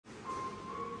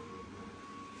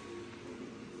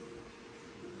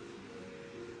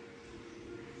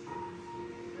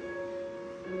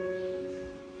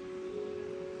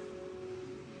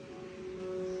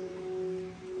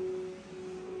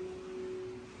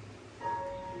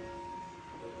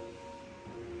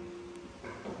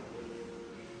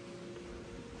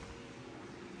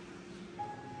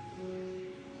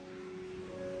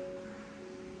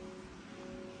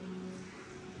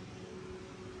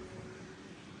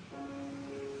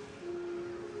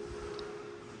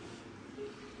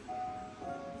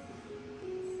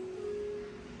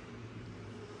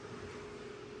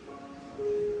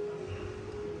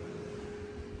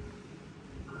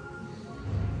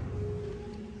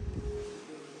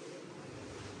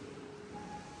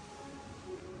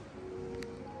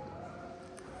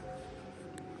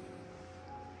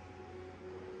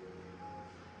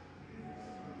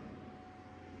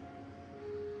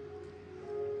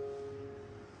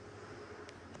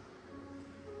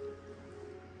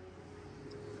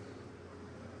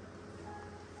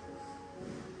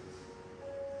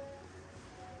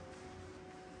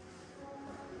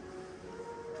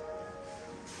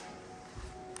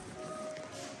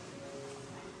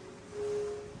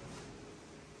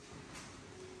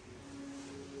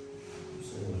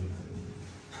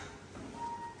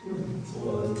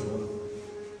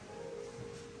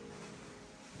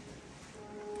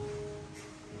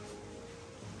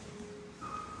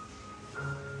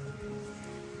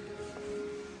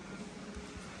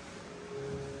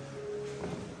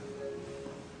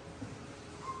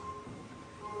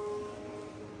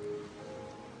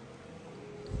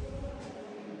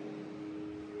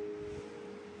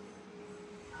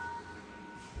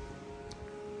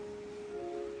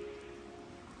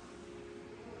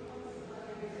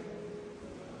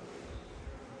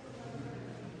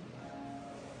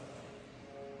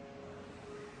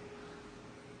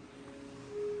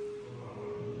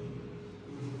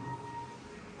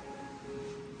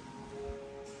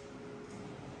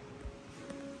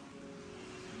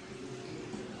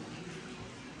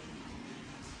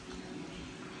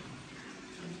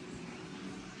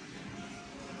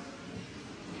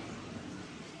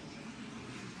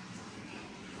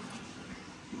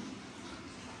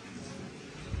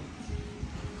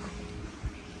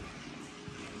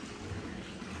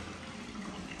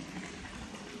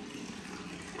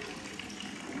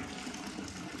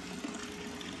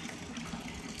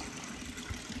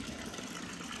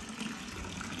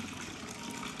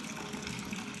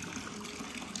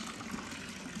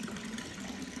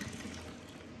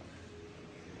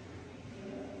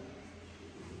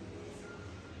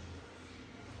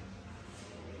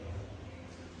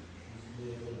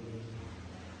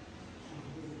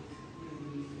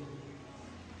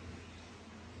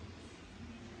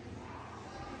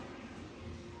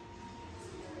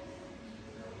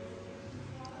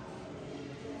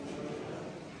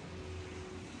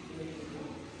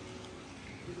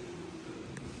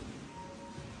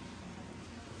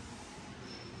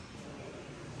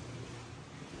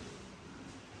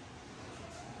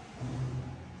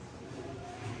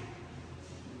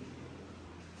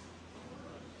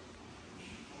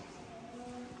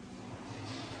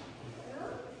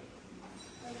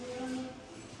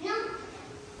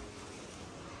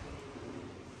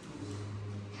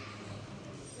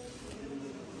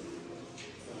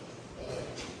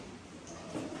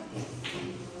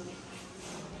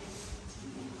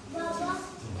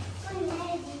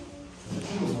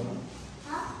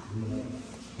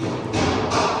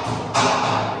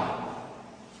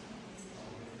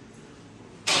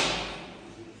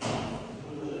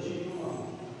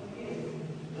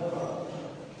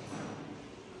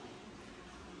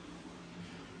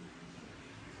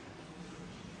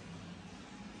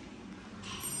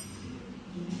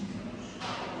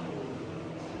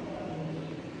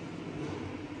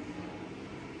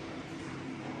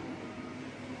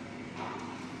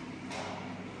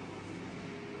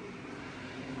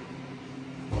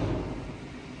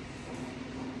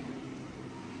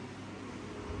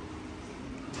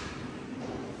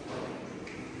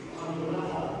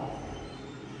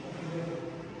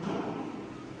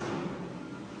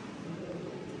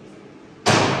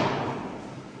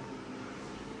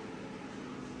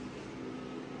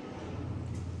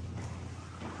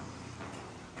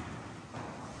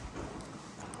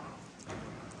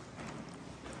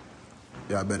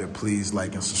y'all better please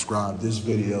like and subscribe this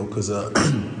video, because I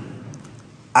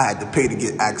had to pay to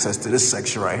get access to this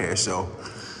section right here. So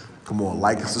come on,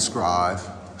 like and subscribe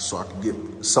so I can get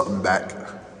something back.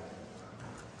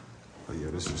 But yeah,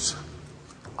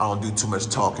 I don't do too much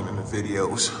talking in the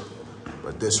videos,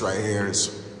 but this right here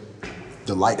is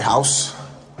the lighthouse.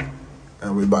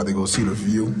 And we're about to go see the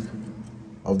view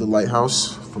of the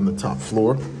lighthouse from the top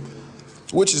floor,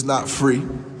 which is not free,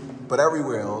 but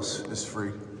everywhere else is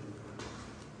free.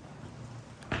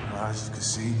 As you can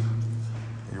see,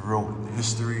 they wrote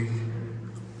history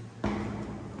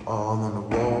all on the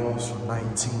walls from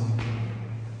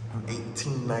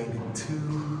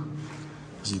 1892.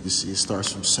 As you can see, it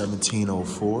starts from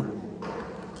 1704.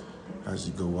 As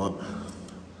you go up,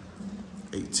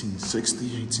 1860,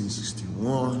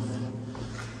 1861,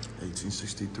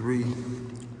 1863.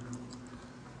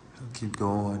 Keep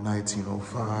going,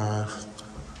 1905.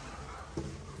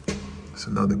 It's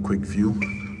another quick view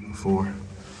before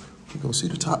we go see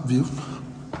the top view.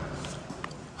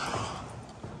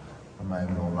 I'm not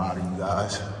even gonna lie to you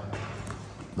guys.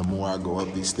 The more I go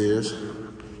up these stairs,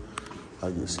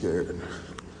 I get scared.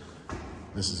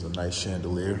 This is a nice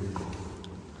chandelier.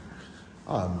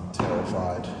 I'm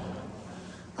terrified.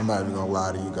 I'm not even gonna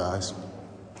lie to you guys.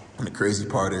 And the crazy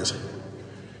part is,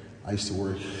 I used to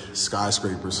work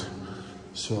skyscrapers,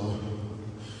 so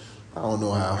I don't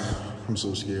know how I'm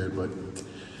so scared, but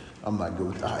I'm not good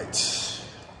with the heights.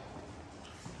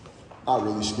 I'm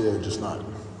really scared, just not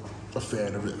a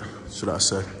fan of it, should I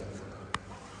say.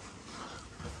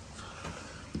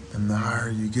 And the higher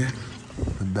you get,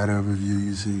 the better of a view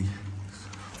you see.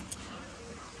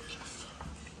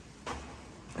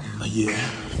 But yeah.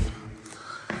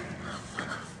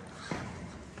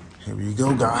 Here we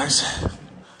go, guys.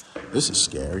 This is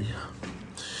scary.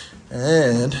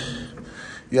 And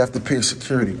you have to pay a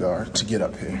security guard to get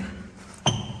up here.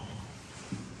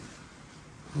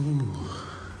 Ooh.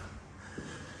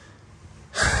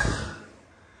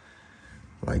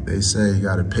 Like they say, you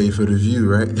gotta pay for the view,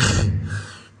 right?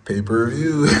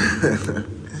 Pay-per-view.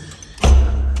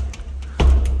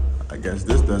 I guess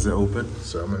this doesn't open,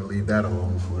 so I'm gonna leave that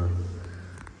alone for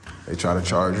they try to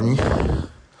charge me.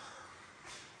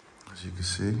 As you can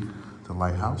see, the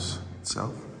lighthouse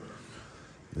itself.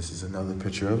 This is another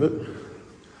picture of it.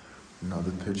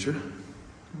 Another picture.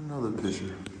 Another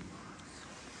picture.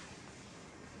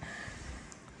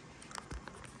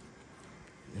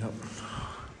 Yep.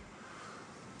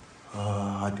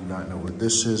 I do not know what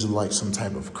this is, like some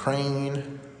type of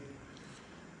crane.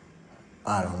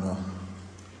 I don't know.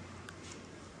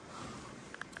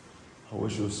 I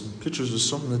wish there was some pictures or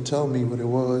something to tell me what it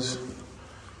was,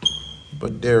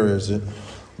 but there isn't.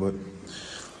 But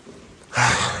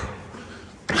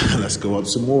let's go up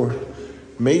some more.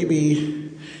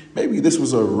 Maybe this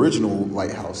was an original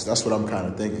lighthouse. That's what I'm kind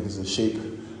of thinking, is the shape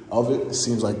of it. It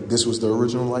seems like this was the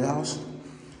original lighthouse,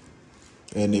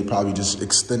 and they probably just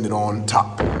extended on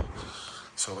top.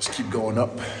 So let's keep going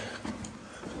up to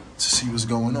see what's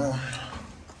going on.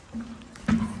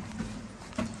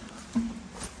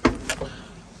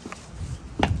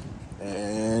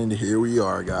 And here we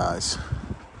are, guys.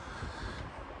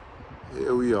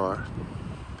 Here we are.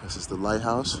 This is the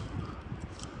lighthouse.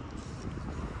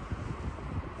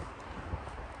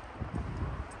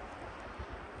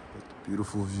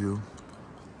 Beautiful view.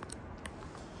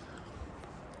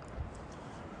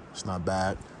 It's not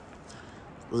bad.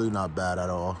 Really not bad at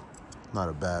all. Not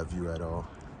a bad view at all.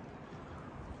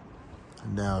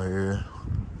 And down here,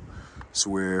 it's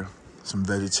where some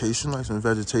vegetation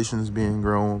is being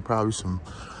grown. Probably some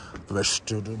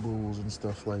vegetables and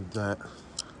stuff like that.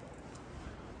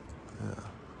 Yeah.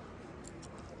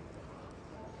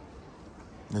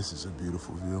 This is a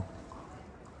beautiful view.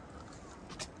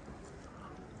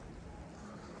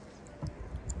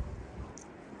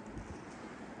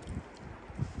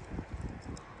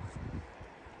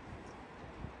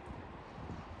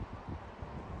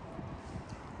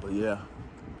 But yeah,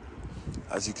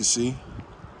 as you can see,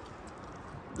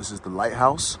 this is the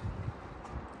lighthouse.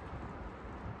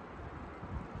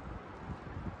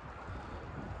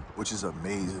 Which is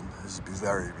amazing. This is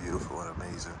very beautiful and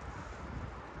amazing.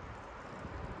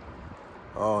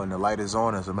 Oh, and the light is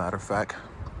on, as a matter of fact.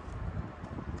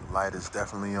 The light is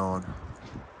definitely on.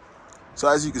 So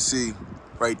as you can see,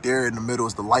 right there in the middle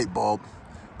is the light bulb,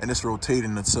 and this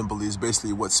rotating assembly is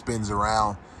basically what spins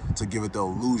around to give it the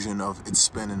illusion of it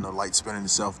spinning, the light spinning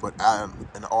itself. But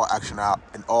in all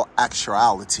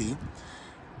actuality,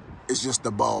 it's just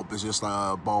the bulb. It's just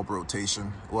a bulb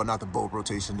rotation. Well, not the bulb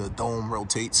rotation. The dome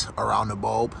rotates around the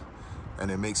bulb,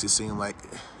 and it makes it seem like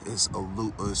it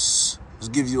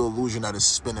gives you an illusion that it's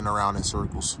spinning around in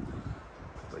circles.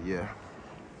 But yeah,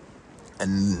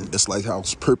 And this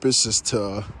lighthouse's purpose is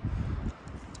to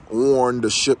warn the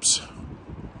ships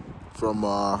from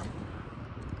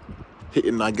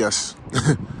hitting, I guess,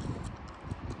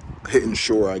 hitting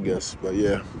shore, I guess. But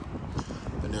yeah,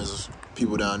 and there's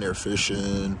people down there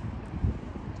fishing.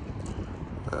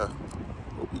 Hope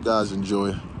you guys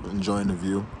enjoying the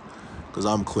view, because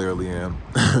I'm clearly am.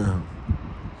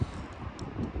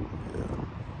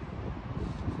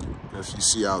 If you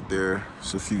see out there,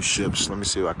 it's a few ships. Let me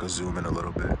see if I can zoom in a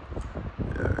little bit.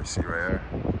 Yeah, you see right there?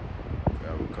 We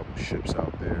have a couple ships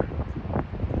out there.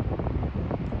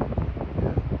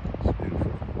 Yeah, it's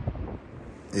beautiful.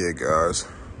 Yeah, guys.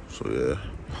 So yeah,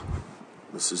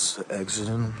 this is the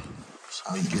exiting. That's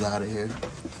how you get out of here.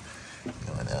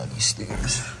 Going down these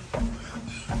stairs.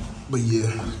 But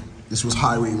yeah, this was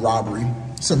highway robbery.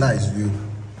 It's a nice view,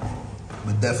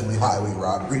 but definitely highway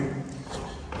robbery.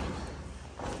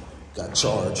 Got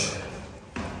charged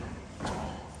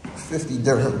 50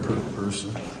 dirham per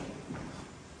person,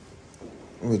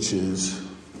 which is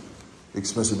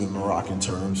expensive in Moroccan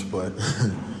terms, but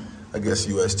I guess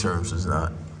US terms is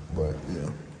not. But yeah,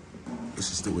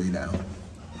 this is the way down.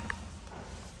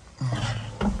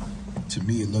 To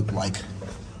me, it looked like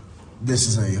this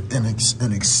is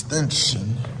an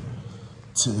extension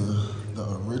to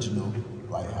the original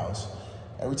lighthouse.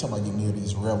 Every time I get near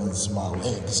these railings, my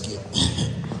legs get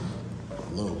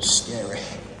a little scary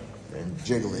and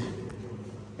jiggly.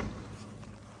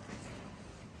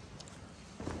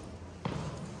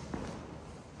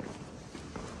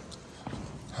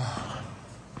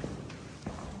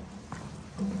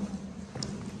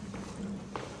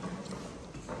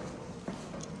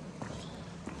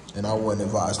 And I wouldn't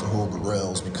advise to hold the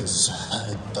rails because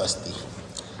it's dusty.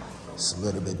 It's a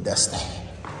little bit dusty.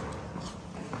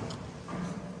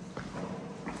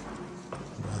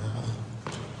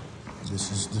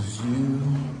 This is the view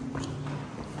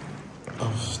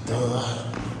of the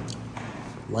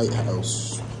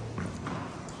lighthouse.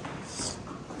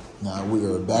 Now we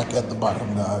are back at the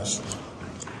bottom, guys.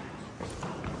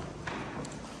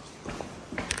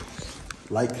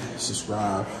 Like,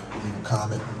 subscribe, leave a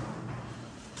comment.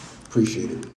 Appreciate it.